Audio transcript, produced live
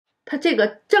它这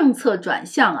个政策转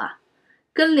向啊，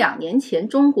跟2年前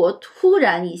中国突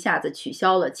然一下子取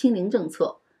消了清零政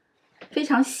策非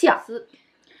常像。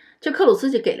这克鲁斯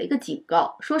就给了一个警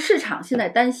告，说市场现在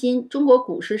担心中国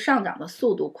股市上涨的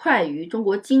速度快于中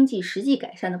国经济实际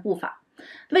改善的步伐，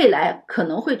未来可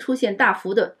能会出现大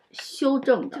幅的修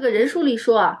正。这个人书里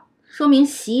说啊，说明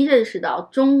习认识到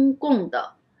中共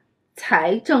的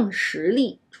财政实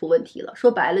力出问题了，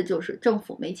说白了就是政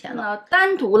府没钱了。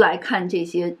单独来看这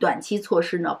些短期措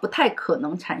施呢，不太可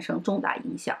能产生重大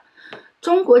影响。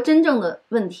中国真正的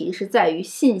问题是在于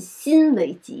信心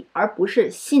危机，而不是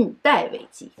信贷危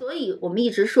机。所以我们一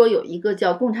直说有一个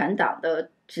叫共产党的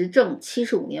执政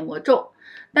75年魔咒，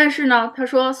但是呢，他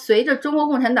说随着中国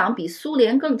共产党比苏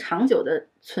联更长久的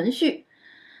存续，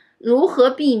如何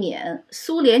避免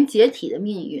苏联解体的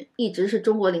命运，一直是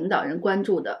中国领导人关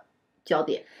注的焦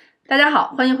点。大家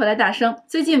好，欢迎回来大声。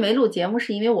最近没录节目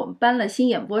是因为我们搬了新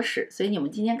演播室，所以你们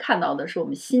今天看到的是我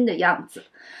们新的样子。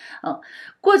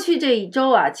过去这一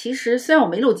周啊，其实虽然我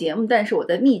没录节目，但是我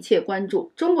在密切关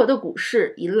注中国的股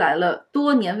市迎来了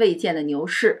多年未见的牛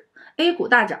市， A 股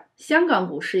大涨，香港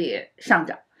股市也上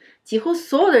涨，几乎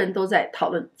所有的人都在讨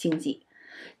论经济。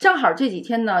正好这几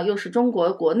天呢，又是中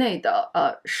国国内的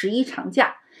11长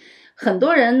假，很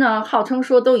多人呢号称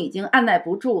说都已经按耐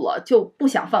不住了，就不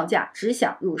想放假，只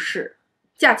想入市，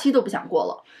假期都不想过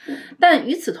了。但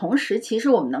与此同时，其实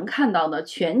我们能看到呢，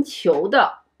全球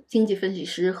的经济分析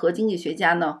师和经济学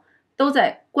家呢都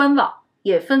在观望，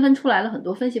也纷纷出来了很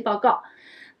多分析报告。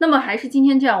那么还是今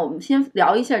天这样，我们先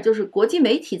聊一下，就是国际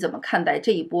媒体怎么看待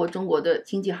这一波中国的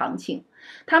经济行情。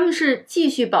他们是继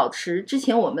续保持之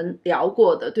前我们聊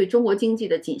过的对中国经济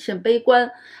的谨慎悲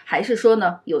观，还是说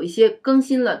呢有一些更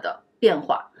新了的变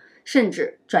化，甚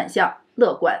至转向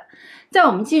乐观？在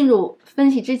我们进入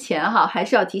分析之前还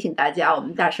是要提醒大家，我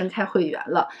们大声开会员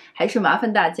了，还是麻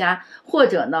烦大家或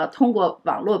者呢通过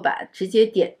网络版直接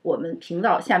点我们频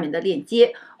道下面的链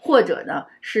接，或者呢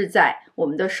是在我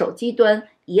们的手机端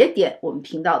也点我们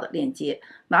频道的链接。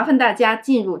麻烦大家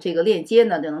进入这个链接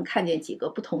呢，就能看见几个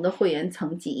不同的会员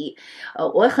层级。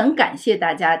我很感谢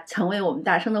大家成为我们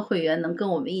大声的会员，能跟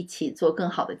我们一起做更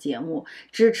好的节目，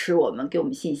支持我们，给我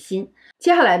们信心。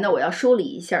接下来呢，我要梳理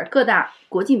一下各大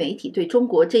国际媒体对中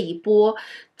国这一波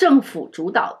政府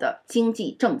主导的经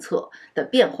济政策的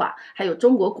变化，还有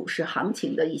中国股市行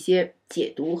情的一些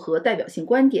解读和代表性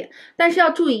观点。但是要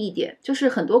注意一点，就是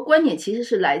很多观点其实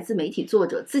是来自媒体作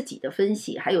者自己的分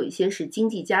析，还有一些是经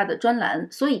济家的专栏，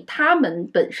所以他们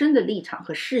本身的立场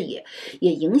和视野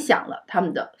也影响了他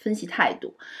们的分析态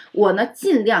度。我呢，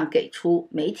尽量给出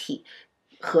媒体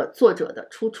和作者的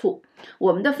出处，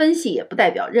我们的分析也不代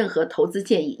表任何投资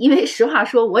建议。因为实话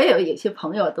说，我也有些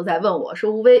朋友都在问我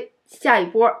说，吴薇，下一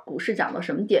波股市涨到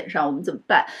什么点上我们怎么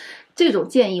办？这种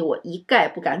建议我一概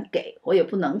不敢给，我也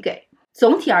不能给。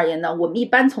总体而言呢，我们一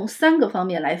般从3个方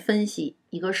面来分析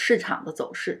一个市场的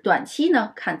走势。短期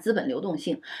呢看资本流动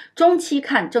性，中期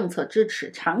看政策支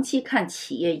持，长期看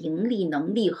企业盈利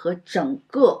能力和整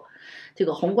个这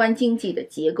个宏观经济的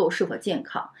结构是否健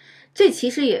康。这其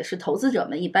实也是投资者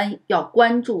们一般要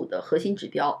关注的核心指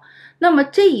标。那么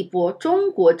这一波中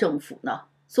国政府呢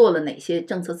做了哪些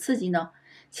政策刺激呢？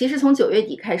其实从9月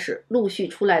底开始陆续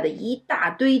出来的一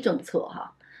大堆政策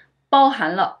包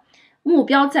含了目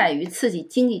标在于刺激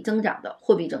经济增长的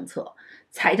货币政策、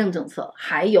财政政策，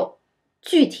还有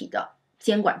具体的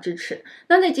监管支持。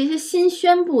那这些新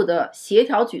宣布的协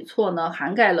调举措呢，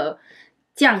涵盖了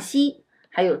降息，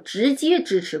还有直接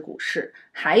支持股市，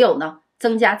还有呢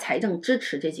增加财政支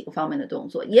持这几个方面的动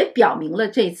作，也表明了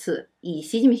这次以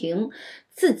习近平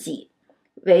自己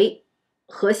为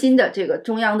核心的这个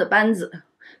中央的班子，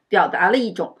表达了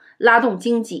一种拉动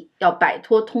经济，要摆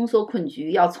脱通缩困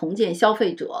局，要重建消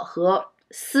费者和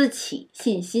私企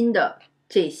信心的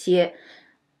这些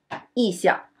意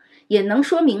向，也能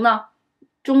说明呢，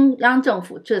中央政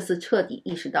府这次彻底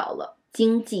意识到了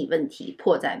经济问题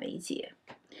迫在眉睫。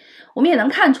我们也能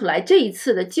看出来，这一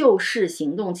次的救市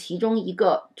行动，其中一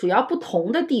个主要不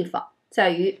同的地方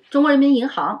在于中国人民银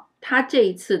行，它这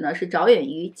一次呢是着眼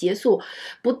于结束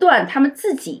不断他们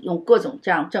自己用各种这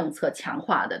样政策强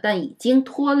化的，但已经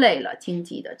拖累了经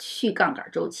济的去杠杆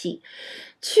周期。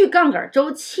去杠杆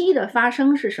周期的发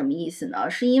生是什么意思呢？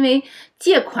是因为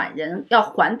借款人要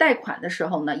还贷款的时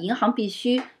候呢，银行必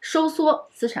须收缩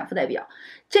资产负债表，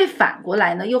这反过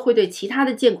来呢又会对其他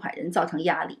的借款人造成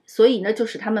压力，所以呢就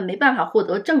使他们没办法获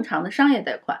得正常的商业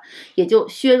贷款，也就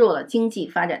削弱了经济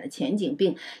发展的前景，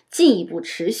并进一步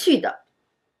持续的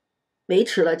维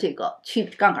持了这个去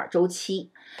杠杆周期。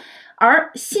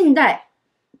而信贷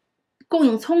供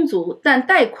应充足，但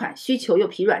贷款需求又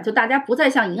疲软，就大家不再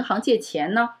向银行借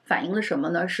钱呢，反映了什么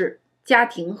呢？是家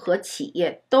庭和企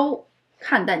业都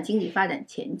看淡经济发展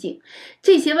前景。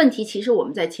这些问题其实我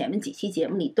们在前面几期节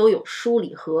目里都有梳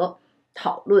理和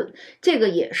讨论，这个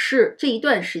也是这一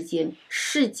段时间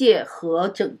世界和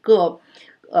整个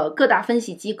各大分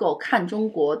析机构看中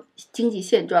国经济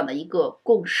现状的一个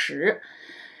共识。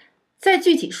再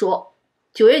具体说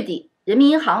，9月底人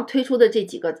民银行推出的这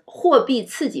几个货币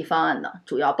刺激方案呢，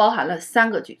主要包含了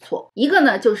3个举措。一个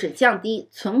呢就是降低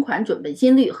存款准备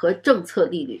金率和政策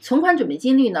利率，存款准备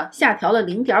金率呢下调了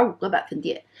 0.5 个百分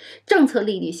点，政策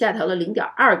利率下调了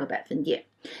 0.2 个百分点，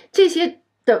这些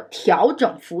的调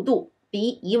整幅度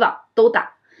比以往都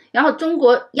大。然后中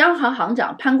国央行行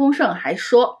长潘功胜还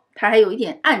说，他还有一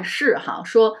点暗示哈，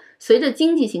说随着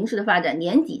经济形势的发展，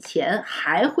年底前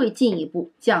还会进一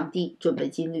步降低准备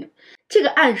金率。这个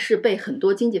暗示被很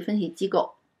多经济分析机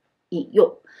构引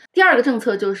用。第二个政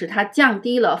策就是它降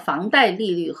低了房贷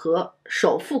利率和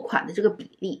首付款的这个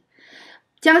比例，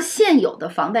将现有的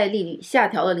房贷利率下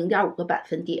调了 0.5 个百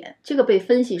分点，这个被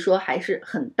分析说还是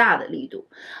很大的力度。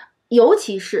尤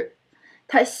其是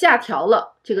它下调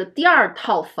了这个第二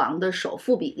套房的首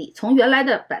付比例，从原来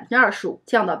的 25%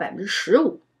 降到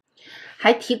 15%，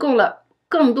 还提供了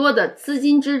更多的资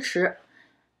金支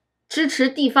持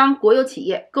地方国有企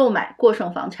业购买过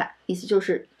剩房产，意思就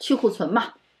是去库存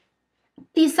嘛。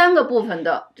第3个部分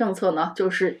的政策呢，就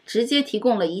是直接提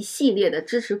供了一系列的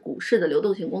支持股市的流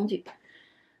动性工具。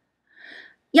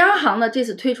央行呢这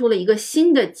次推出了一个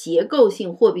新的结构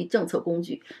性货币政策工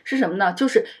具，是什么呢？就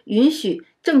是允许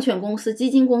证券公司、基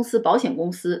金公司、保险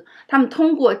公司，他们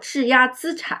通过质押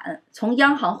资产从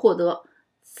央行获得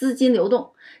资金流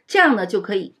动，这样呢就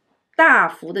可以大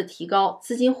幅的提高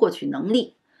资金获取能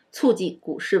力，促进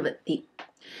股市稳定。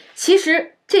其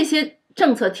实这些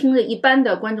政策听着一般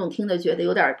的观众听着觉得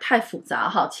有点太复杂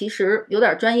哈，其实有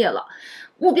点专业了。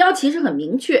目标其实很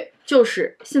明确，就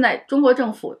是现在中国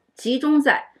政府集中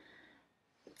在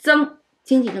增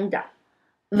经济增长、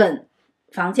稳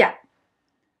房价、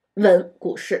稳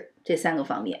股市这3个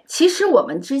方面。其实我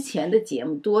们之前的节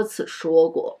目多次说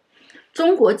过，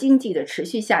中国经济的持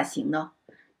续下行呢，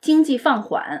经济放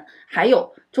缓，还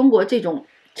有中国这种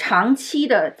长期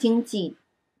的经济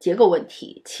结构问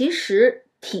题，其实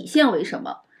体现为什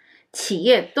么？企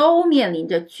业都面临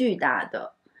着巨大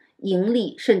的盈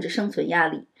利甚至生存压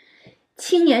力，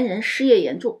青年人失业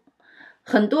严重，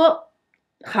很多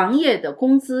行业的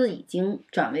工资已经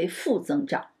转为负增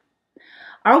长。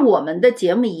而我们的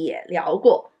节目也聊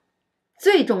过，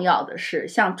最重要的是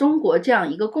像中国这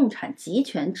样一个共产集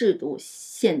权制度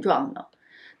现状呢，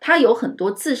它有很多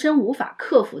自身无法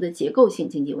克服的结构性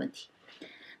经济问题。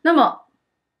那么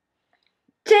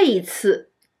这一次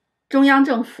中央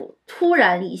政府突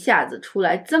然一下子出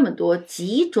来这么多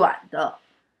急转的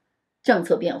政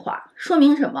策变化，说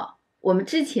明什么？我们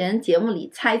之前节目里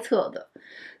猜测的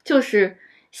就是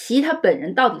习他本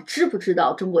人到底知不知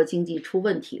道中国经济出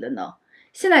问题了呢？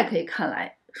现在可以看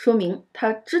来，说明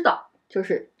他知道，就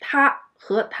是他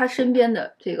和他身边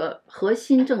的这个核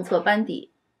心政策班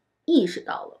底意识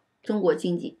到了中国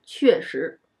经济确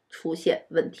实出现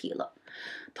问题了，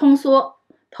通缩、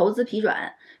投资疲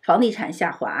软、房地产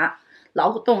下滑、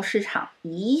劳动市场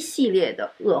一系列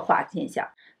的恶化现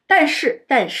象。但是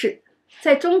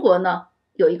在中国呢，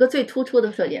有一个最突出的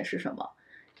特点是什么？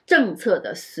政策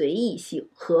的随意性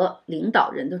和领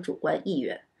导人的主观意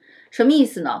愿。什么意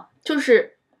思呢？就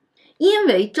是因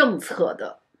为政策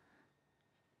的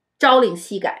朝令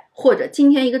夕改，或者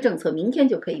今天一个政策明天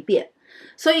就可以变，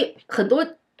所以很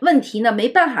多问题呢没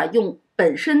办法用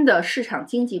本身的市场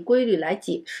经济规律来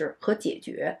解释和解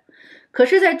决。可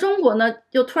是在中国呢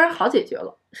就突然好解决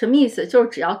了。什么意思？就是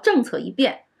只要政策一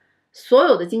变，所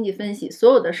有的经济分析，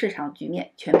所有的市场局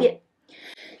面全变。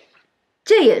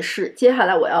这也是接下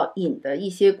来我要引的一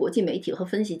些国际媒体和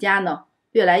分析家呢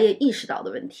越来越意识到的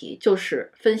问题，就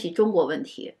是分析中国问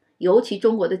题，尤其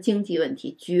中国的经济问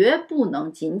题，绝不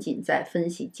能仅仅在分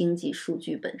析经济数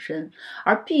据本身，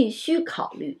而必须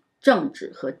考虑政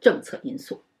治和政策因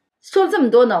素。说了这么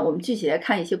多呢，我们具体来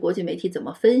看一些国际媒体怎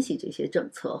么分析这些政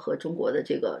策和中国的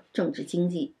这个政治经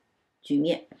济局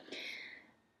面。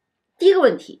第一个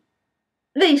问题，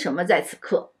为什么在此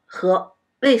刻和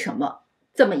为什么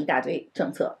这么一大堆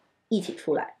政策一起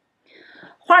出来？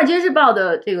华尔街日报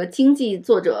的这个经济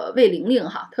作者魏玲玲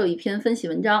他有一篇分析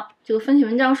文章，这个分析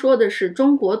文章说的是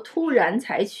中国突然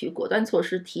采取果断措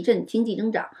施提振经济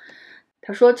增长。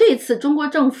他说这次中国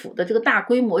政府的这个大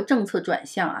规模政策转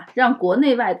向让国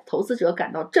内外的投资者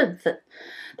感到振奋。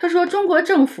他说中国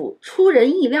政府出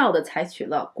人意料地采取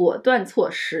了果断措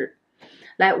施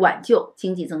来挽救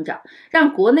经济增长，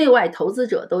让国内外投资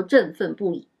者都振奋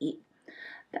不已。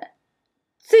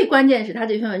最关键是他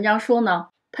这篇文章说呢，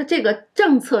它这个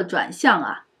政策转向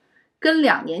啊，跟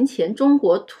2年前中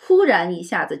国突然一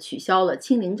下子取消了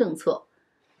清零政策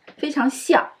非常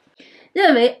像。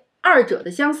认为二者的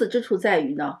相似之处在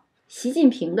于呢，习近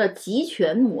平的集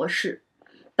权模式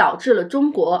导致了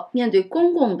中国面对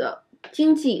公共的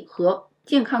经济和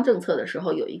健康政策的时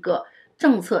候有一个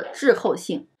政策滞后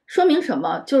性。说明什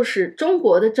么？就是中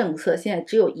国的政策现在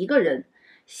只有一个人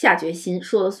下决心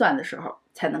说了算的时候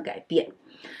才能改变。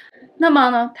那么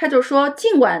呢，他就说，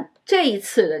尽管这一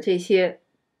次的这些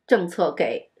政策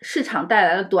给市场带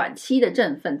来了短期的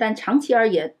振奋，但长期而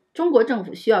言，中国政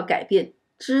府需要改变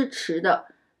支持的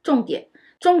重点。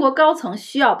中国高层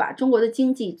需要把中国的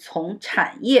经济从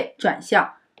产业转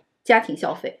向家庭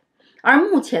消费，而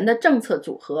目前的政策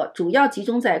组合主要集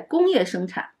中在工业生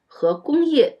产和工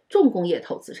业重工业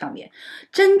投资上面。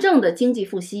真正的经济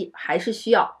复兴还是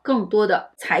需要更多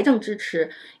的财政支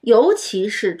持，尤其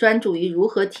是专注于如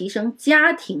何提升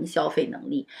家庭消费能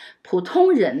力、普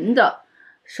通人的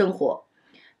生活，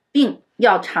并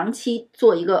要长期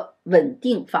做一个稳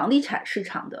定房地产市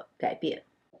场的改变。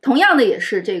同样的也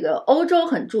是这个欧洲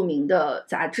很著名的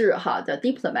杂志哈的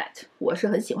Diplomat， 我是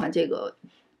很喜欢这个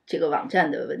网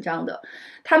站的文章的。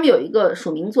他们有一个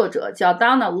署名作者叫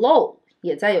Donna Low，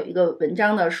 也在有一个文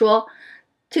章呢说，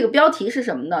这个标题是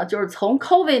什么呢？就是从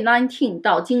COVID-19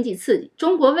 到经济刺激，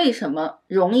中国为什么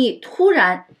容易突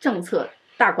然政策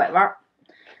大拐弯？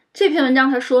这篇文章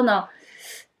他说呢，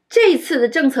这次的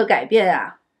政策改变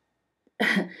啊，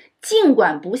尽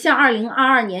管不像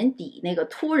2022年底那个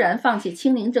突然放弃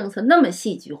清零政策那么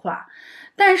戏剧化，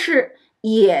但是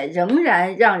也仍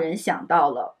然让人想到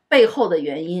了背后的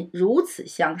原因如此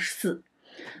相似。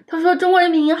他说，中国人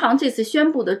民银行这次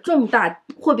宣布的重大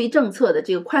货币政策的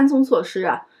这个宽松措施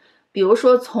啊，比如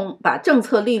说把政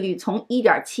策利率从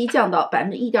 1.7 降到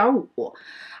 1.5%，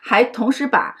 还同时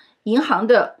把银行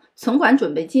的存款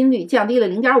准备金率降低了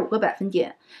 0.5个百分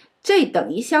点，这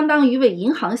等于相当于为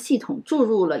银行系统注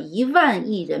入了1万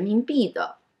亿人民币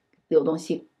的流动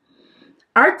性。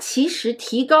而其实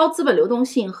提高资本流动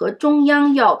性和中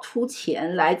央要出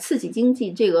钱来刺激经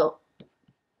济这个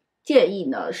建议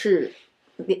呢，是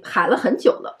喊了很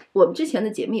久了，我们之前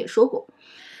的节目也说过。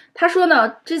他说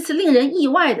呢，这次令人意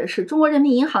外的是，中国人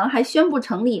民银行还宣布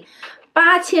成立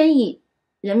8000亿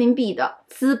人民币的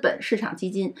资本市场基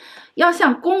金，要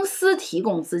向公司提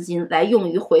供资金来用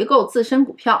于回购自身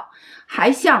股票，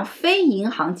还向非银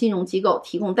行金融机构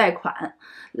提供贷款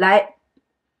来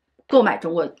购买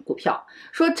中国股票，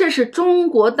说这是中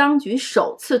国当局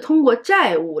首次通过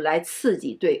债务来刺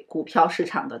激对股票市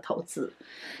场的投资。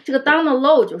这个 Donna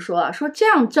Low 就说啊，说这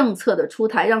样政策的出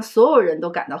台让所有人都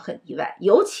感到很意外，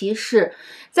尤其是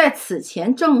在此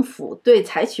前政府对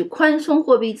采取宽松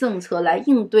货币政策来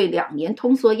应对2年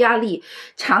通缩压力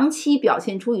长期表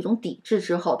现出一种抵制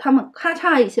之后，他们咔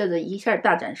嚓一下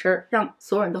大展身，让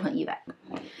所有人都很意外。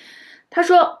他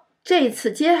说，这一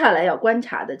次接下来要观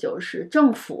察的就是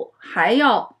政府还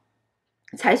要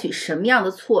采取什么样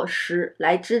的措施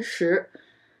来支持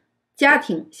家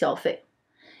庭消费，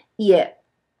也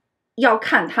要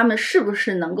看他们是不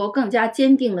是能够更加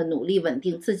坚定的努力稳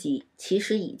定自己其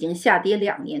实已经下跌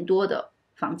2年多的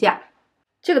房价。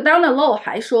这个 Donna Low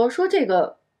还说这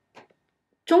个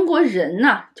中国人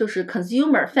呢，就是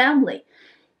consumer family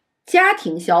家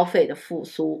庭消费的复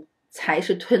苏才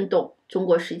是推动中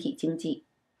国实体经济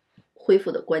恢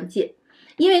复的关键，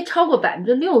因为超过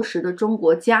 60% 的中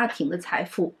国家庭的财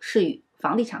富是与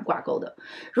房地产挂钩的，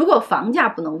如果房价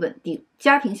不能稳定，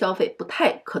家庭消费不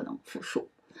太可能复苏。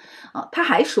他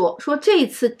还说这一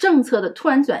次政策的突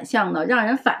然转向呢，让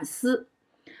人反思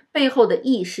背后的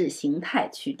意识形态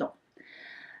驱动。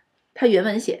他原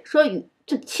文写说，与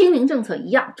这清零政策一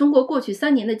样，中国过去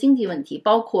3年的经济问题，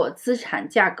包括资产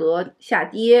价格下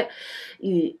跌，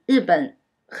与日本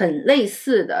很类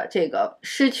似的这个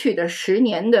失去的10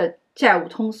年的债务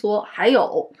通缩，还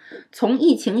有从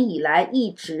疫情以来一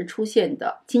直出现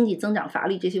的经济增长乏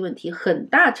力，这些问题很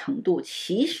大程度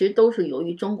其实都是由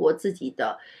于中国自己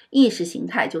的意识形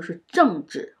态，就是政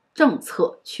治政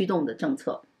策驱动的政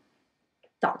策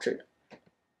导致的。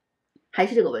还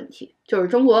是这个问题，就是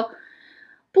中国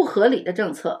不合理的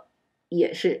政策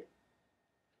也是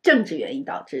政治原因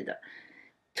导致的，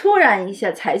突然一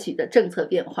下采取的政策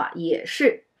变化也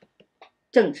是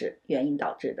政治原因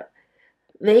导致的，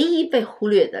唯一被忽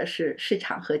略的是市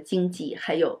场和经济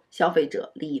还有消费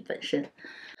者利益本身。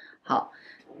好，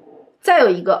再有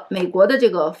一个美国的这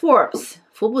个 Forbes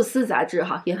福布斯杂志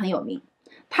也很有名，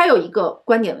它有一个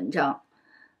观点文章，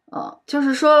就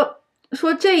是说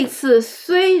这一次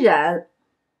虽然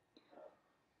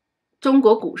中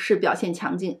国股市表现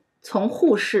强劲，从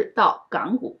沪市到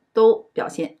港股都表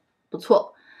现不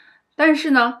错，但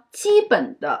是呢，基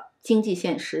本的经济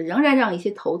现实仍然让一些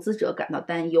投资者感到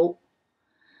担忧。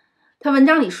他文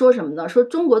章里说什么呢？说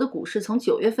中国的股市从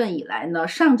9月份以来呢，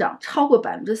上涨超过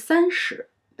30%，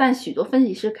但许多分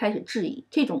析师开始质疑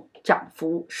这种涨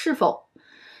幅是否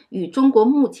与中国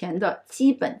目前的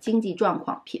基本经济状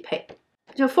况匹配。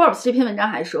这 Forbes 这篇文章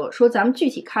还说咱们具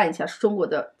体看一下中国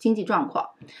的经济状况。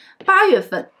8月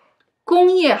份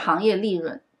工业行业利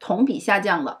润同比下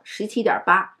降了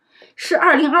 17.8%， 是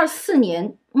2024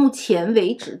年目前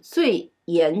为止最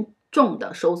严重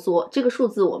的收缩，这个数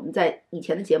字我们在以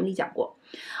前的节目里讲过。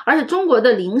而且中国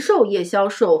的零售业销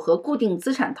售和固定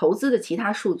资产投资的其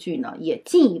他数据呢，也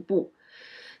进一步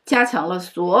加强了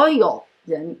所有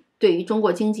人对于中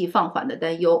国经济放缓的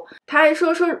担忧。他还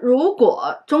说如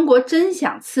果中国真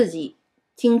想刺激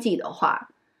经济的话，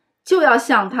就要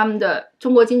向他们的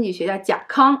中国经济学家贾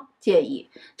康建议。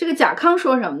这个贾康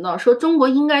说什么呢？说中国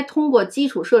应该通过基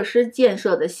础设施建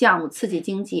设的项目刺激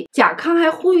经济。贾康还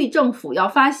呼吁政府要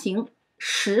发行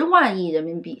10万亿人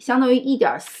民币，相当于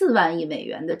1.4万亿美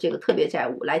元的这个特别债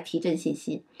务来提振信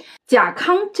心。贾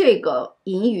康这个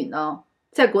引语呢，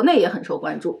在国内也很受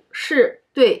关注，是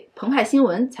对澎湃新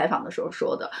闻采访的时候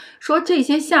说的，说这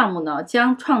些项目呢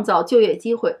将创造就业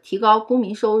机会，提高公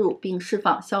民收入，并释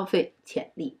放消费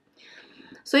潜力。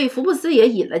所以福布斯也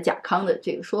引了贾康的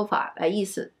这个说法来，意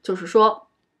思就是说，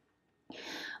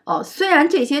虽然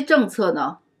这些政策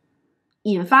呢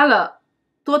引发了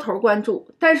多头关注，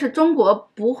但是中国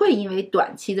不会因为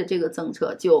短期的这个政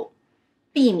策就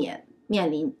避免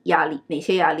面临压力。哪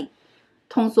些压力？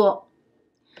通缩。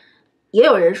也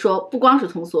有人说不光是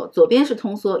通缩，左边是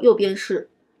通缩，右边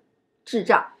是滞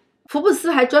胀。福布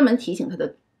斯还专门提醒他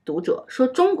的读者说，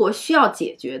中国需要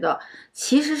解决的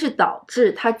其实是导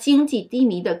致它经济低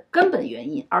迷的根本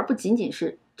原因，而不仅仅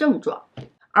是症状。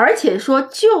而且说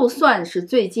就算是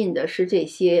最近的是这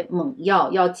些猛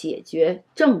药要解决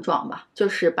症状嘛，就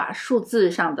是把数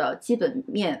字上的基本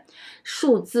面、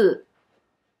数字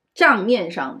账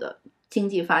面上的经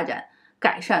济发展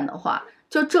改善的话，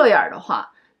就这样的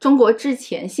话，中国之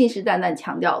前信誓旦旦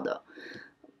强调的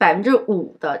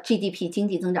5%的 GDP 经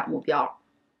济增长目标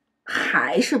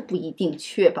还是不一定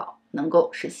确保能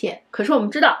够实现。可是我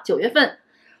们知道9月份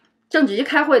政治局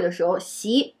开会的时候，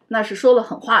习那是说了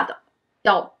狠话的，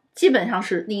要基本上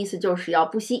是意思就是要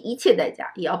不惜一切代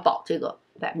价也要保这个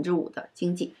5%的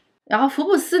经济。然后福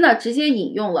布斯呢直接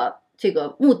引用了这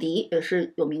个穆迪，也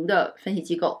是有名的分析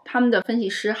机构，他们的分析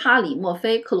师哈里、墨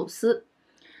菲、克鲁斯。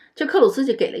这克鲁斯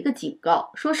就给了一个警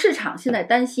告，说市场现在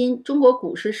担心中国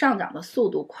股市上涨的速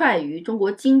度快于中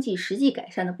国经济实际改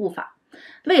善的步伐，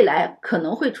未来可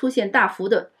能会出现大幅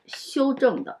的修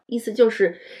正的。意思就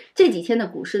是这几天的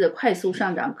股市的快速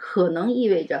上涨可能意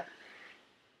味着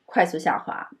快速下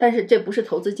滑，但是这不是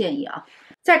投资建议啊。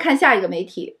再看下一个媒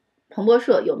体彭博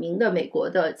社，有名的美国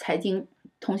的财经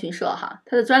通讯社哈，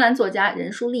他的专栏作家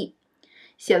任书丽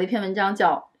写了一篇文章，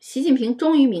叫习近平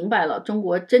终于明白了中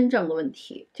国真正的问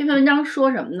题。这篇文章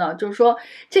说什么呢？就是说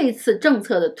这一次政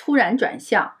策的突然转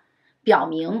向表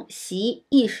明习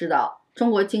意识到中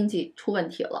国经济出问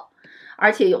题了，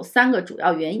而且有3个主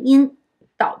要原因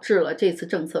导致了这次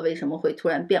政策为什么会突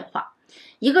然变化。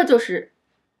一个就是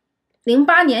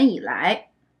08年以来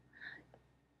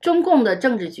中共的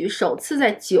政治局首次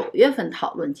在9月份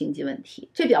讨论经济问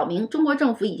题，这表明中国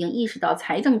政府已经意识到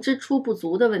财政支出不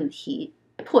足的问题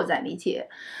迫在眉睫。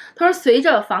他说，随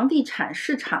着房地产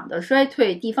市场的衰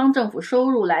退，地方政府收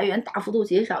入来源大幅度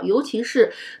减少，尤其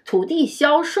是土地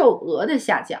销售额的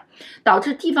下降，导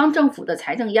致地方政府的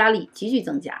财政压力急剧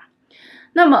增加。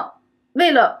那么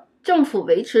为了政府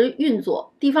维持运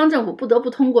作，地方政府不得不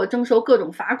通过征收各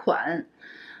种罚款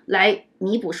来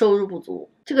弥补收入不足。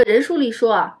这个任书丽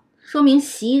说说明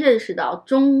习认识到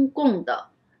中共的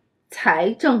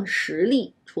财政实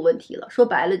力出问题了，说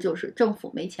白了就是政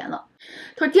府没钱了。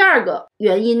他说第2个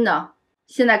原因呢，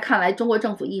现在看来中国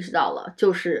政府意识到了，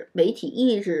就是媒体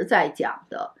一直在讲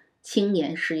的青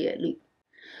年失业率。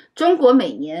中国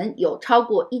每年有超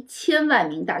过1000万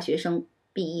名大学生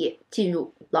毕业进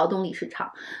入劳动力市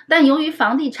场，但由于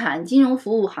房地产、金融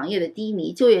服务行业的低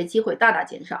迷，就业机会大大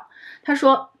减少。他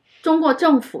说中国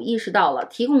政府意识到了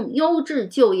提供优质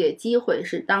就业机会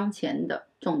是当前的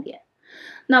重点。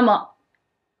那么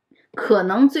可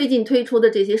能最近推出的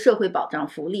这些社会保障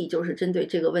福利就是针对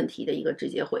这个问题的一个直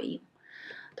接回应。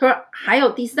他说还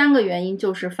有第3个原因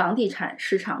就是房地产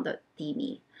市场的低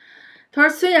迷。他说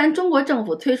虽然中国政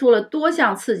府推出了多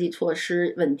项刺激措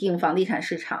施稳定房地产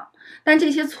市场，但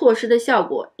这些措施的效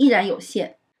果依然有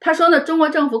限。他说呢，中国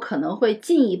政府可能会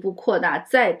进一步扩大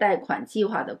再贷款计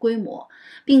划的规模，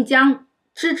并将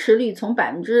支持率从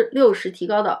60%提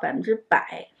高到100%。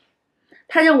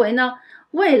他认为呢，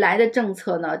未来的政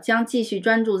策呢，将继续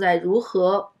专注在如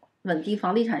何稳定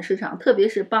房地产市场，特别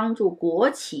是帮助国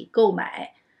企购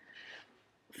买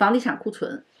房地产库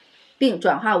存，并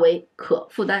转化为可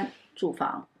负担住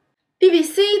房。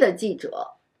BBC 的记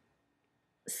者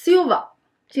Silva，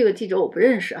 这个记者我不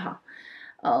认识哈，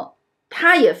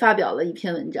他也发表了一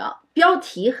篇文章，标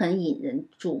题很引人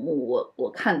注目，我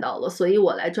看到了，所以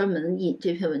我来专门引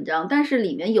这篇文章，但是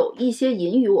里面有一些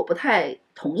引语我不太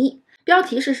同意。标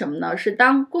题是什么呢？是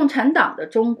当共产党的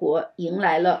中国迎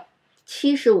来了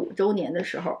75周年的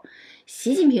时候，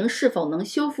习近平是否能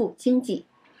修复经济？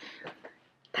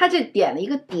他这点了一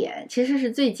个点，其实是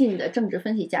最近的政治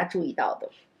分析家注意到的，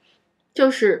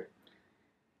就是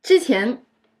之前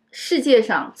世界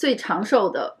上最长寿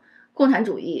的共产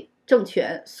主义政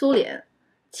权苏联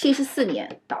74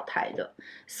年倒台的，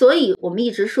所以我们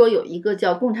一直说有一个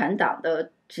叫共产党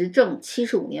的执政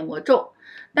75年魔咒。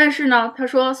但是呢，他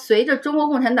说随着中国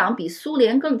共产党比苏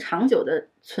联更长久的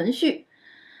存续，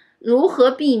如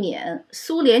何避免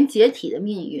苏联解体的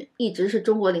命运一直是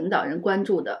中国领导人关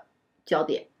注的焦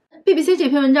点。BBC 这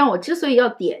篇文章我之所以要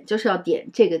点，就是要点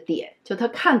这个点，就他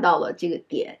看到了这个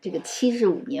点，这个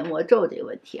75年魔咒这个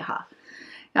问题哈。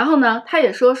然后呢，他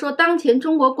也说当前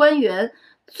中国官员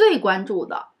最关注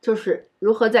的就是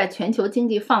如何在全球经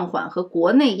济放缓和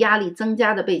国内压力增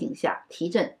加的背景下提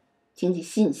振经济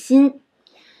信心，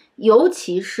尤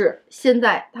其是现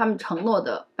在他们承诺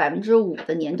的5%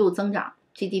的年度增长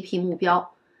GDP 目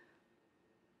标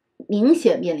明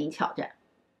显面临挑战。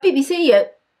 BBC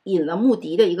也引了穆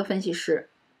迪的一个分析师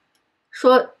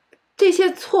说，这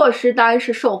些措施当然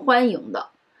是受欢迎的，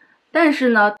但是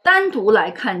呢，单独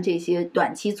来看这些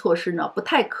短期措施呢，不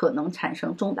太可能产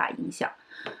生重大影响。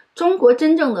中国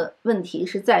真正的问题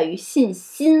是在于信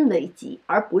心危机，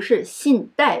而不是信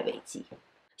贷危机。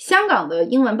香港的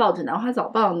英文报纸《南华早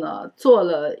报》呢，做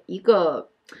了一个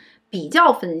比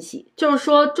较分析，就是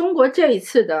说中国这一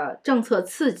次的政策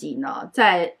刺激呢，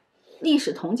在历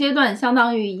史同阶段相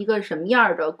当于一个什么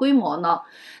样的规模呢？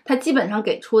它基本上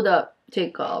给出的这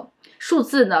个数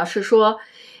字呢是说，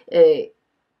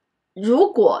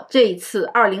如果这一次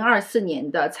2024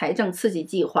年的财政刺激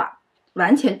计划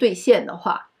完全兑现的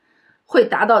话，会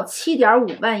达到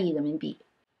7.5万亿人民币，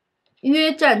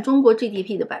约占中国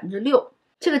GDP 的6%。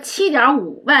这个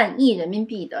7.5万亿人民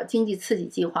币的经济刺激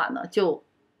计划呢，就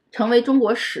成为中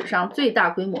国史上最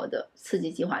大规模的刺激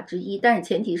计划之一，但是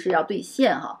前提是要兑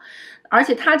现哈。而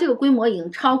且它这个规模已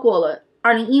经超过了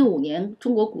2015年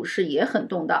中国股市也很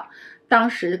动荡，当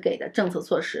时给的政策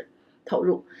措施投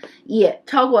入，也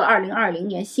超过了2020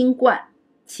年新冠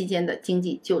期间的经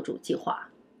济救助计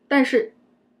划。但是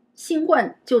新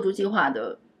冠救助计划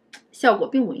的效果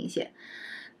并不明显。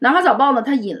南华早报呢，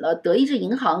它引了德意志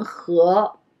银行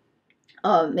和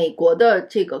美国的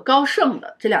这个高盛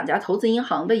的这两家投资银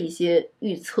行的一些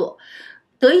预测。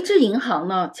德意志银行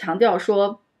呢强调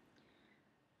说，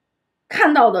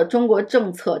看到的中国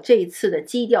政策这一次的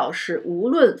基调是无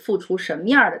论付出什么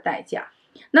样的代价，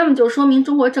那么就说明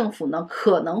中国政府呢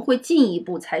可能会进一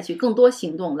步采取更多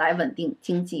行动来稳定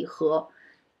经济和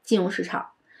金融市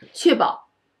场，确保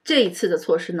这一次的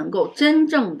措施能够真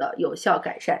正的有效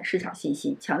改善市场信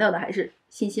心，强调的还是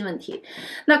信心问题。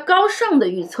那高盛的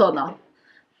预测呢，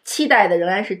期待的仍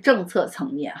然是政策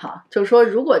层面哈，就是说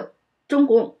如果中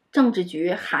共政治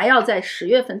局还要在10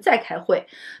月份再开会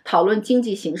讨论经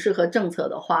济形势和政策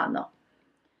的话呢，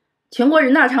全国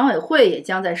人大常委会也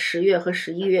将在10月和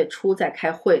11月初再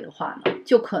开会的话呢，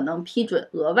就可能批准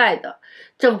额外的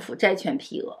政府债券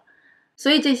批额。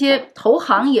所以这些投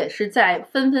行也是在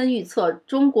纷纷预测，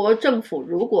中国政府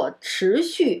如果持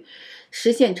续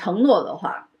实现承诺的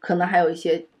话，可能还有一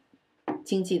些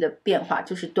经济的变化，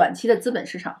就是短期的资本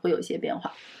市场会有一些变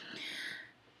化。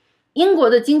英国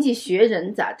的《经济学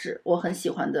人》杂志，我很喜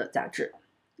欢的杂志，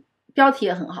标题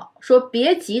也很好，说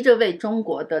别急着为中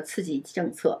国的刺激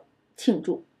政策庆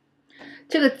祝。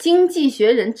这个《经济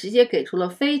学人》直接给出了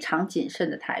非常谨慎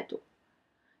的态度，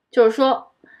就是说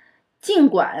尽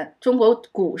管中国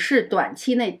股市短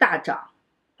期内大涨，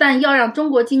但要让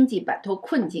中国经济摆脱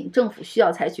困境，政府需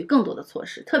要采取更多的措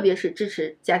施，特别是支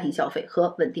持家庭消费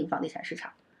和稳定房地产市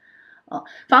场。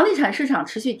房地产市场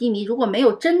持续低迷，如果没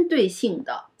有针对性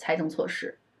的财政措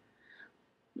施，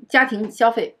家庭消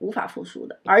费无法复苏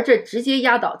的，而这直接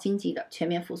压倒经济的全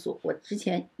面复苏。我之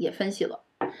前也分析了，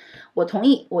我同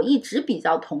意，我一直比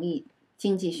较同意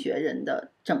经济学人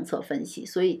的政策分析，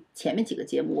所以前面几个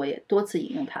节目我也多次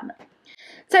引用他们。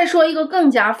再说一个更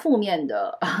加负面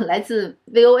的，来自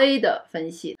VOA 的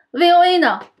分析。VOA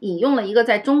呢引用了一个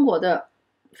在中国的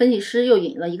分析师，又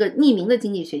引了一个匿名的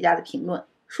经济学家的评论，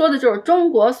说的就是中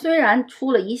国虽然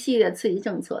出了一系列刺激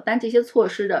政策，但这些措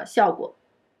施的效果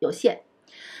有限，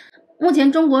目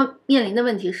前中国面临的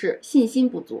问题是信心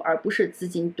不足，而不是资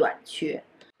金短缺。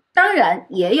当然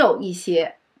也有一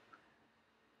些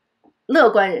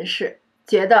乐观人士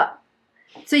觉得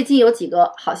最近有几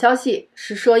个好消息，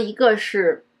是说一个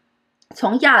是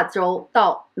从亚洲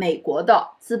到美国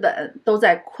的资本都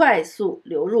在快速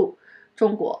流入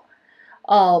中国。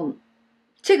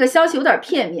这个消息有点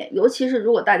片面，尤其是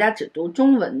如果大家只读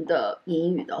中文的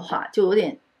引语的话，就有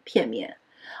点片面。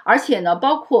而且呢，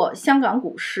包括香港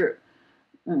股市，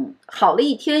好了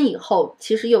一天以后，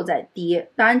其实又在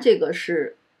跌。当然，这个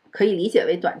是可以理解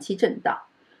为短期震荡。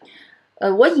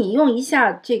我引用一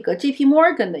下这个 JP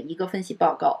Morgan 的一个分析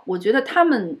报告，我觉得他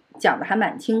们讲的还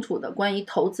蛮清楚的，关于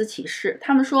投资启示。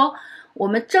他们说，我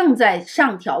们正在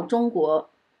上调中国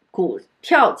股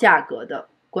票价格的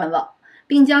观望，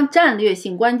并将战略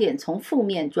性观点从负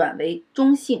面转为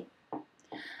中性。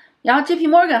然后 JP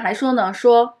Morgan 还说呢，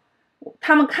说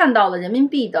他们看到了人民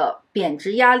币的贬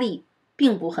值压力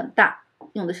并不很大，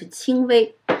用的是轻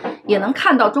微，也能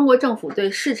看到中国政府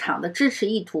对市场的支持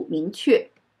意图明确。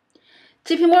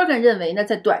JP Morgan 认为呢，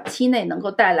在短期内能够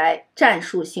带来战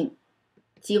术性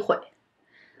机会。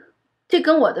这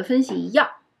跟我的分析一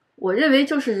样，我认为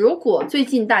就是如果最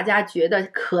近大家觉得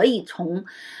可以从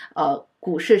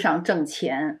股市上挣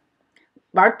钱，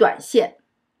玩短线，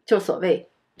就所谓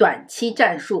短期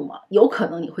战术嘛，有可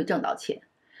能你会挣到钱。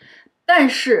但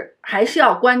是还是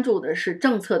要关注的是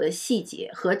政策的细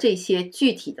节和这些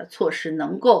具体的措施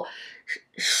能够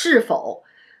是否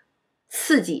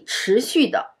刺激持续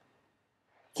的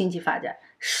经济发展，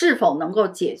是否能够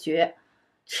解决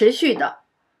持续的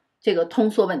这个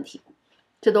通缩问题，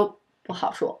这都不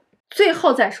好说。最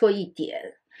后再说一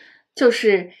点，就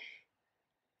是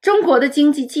中国的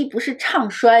经济既不是唱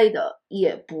衰的，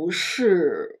也不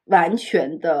是完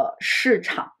全的市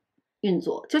场运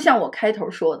作。就像我开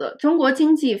头说的，中国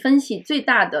经济分析最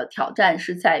大的挑战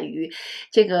是在于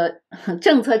这个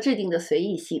政策制定的随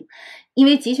意性。因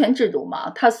为集权制度嘛，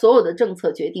它所有的政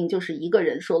策决定就是一个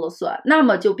人说了算，那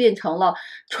么就变成了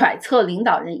揣测领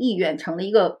导人意愿成了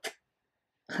一个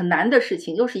很难的事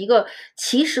情，又是一个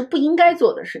其实不应该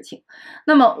做的事情。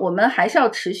那么我们还是要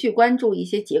持续关注一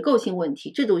些结构性问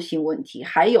题、制度性问题，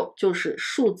还有就是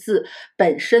数字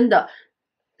本身的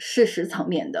事实层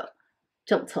面的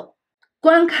政策。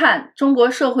观看中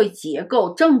国社会结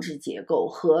构、政治结构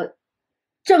和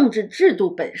政治制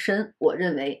度本身，我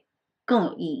认为更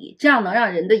有意义，这样能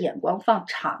让人的眼光放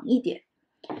长一点。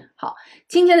好，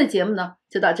今天的节目呢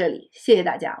就到这里，谢谢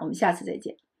大家，我们下次再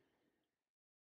见。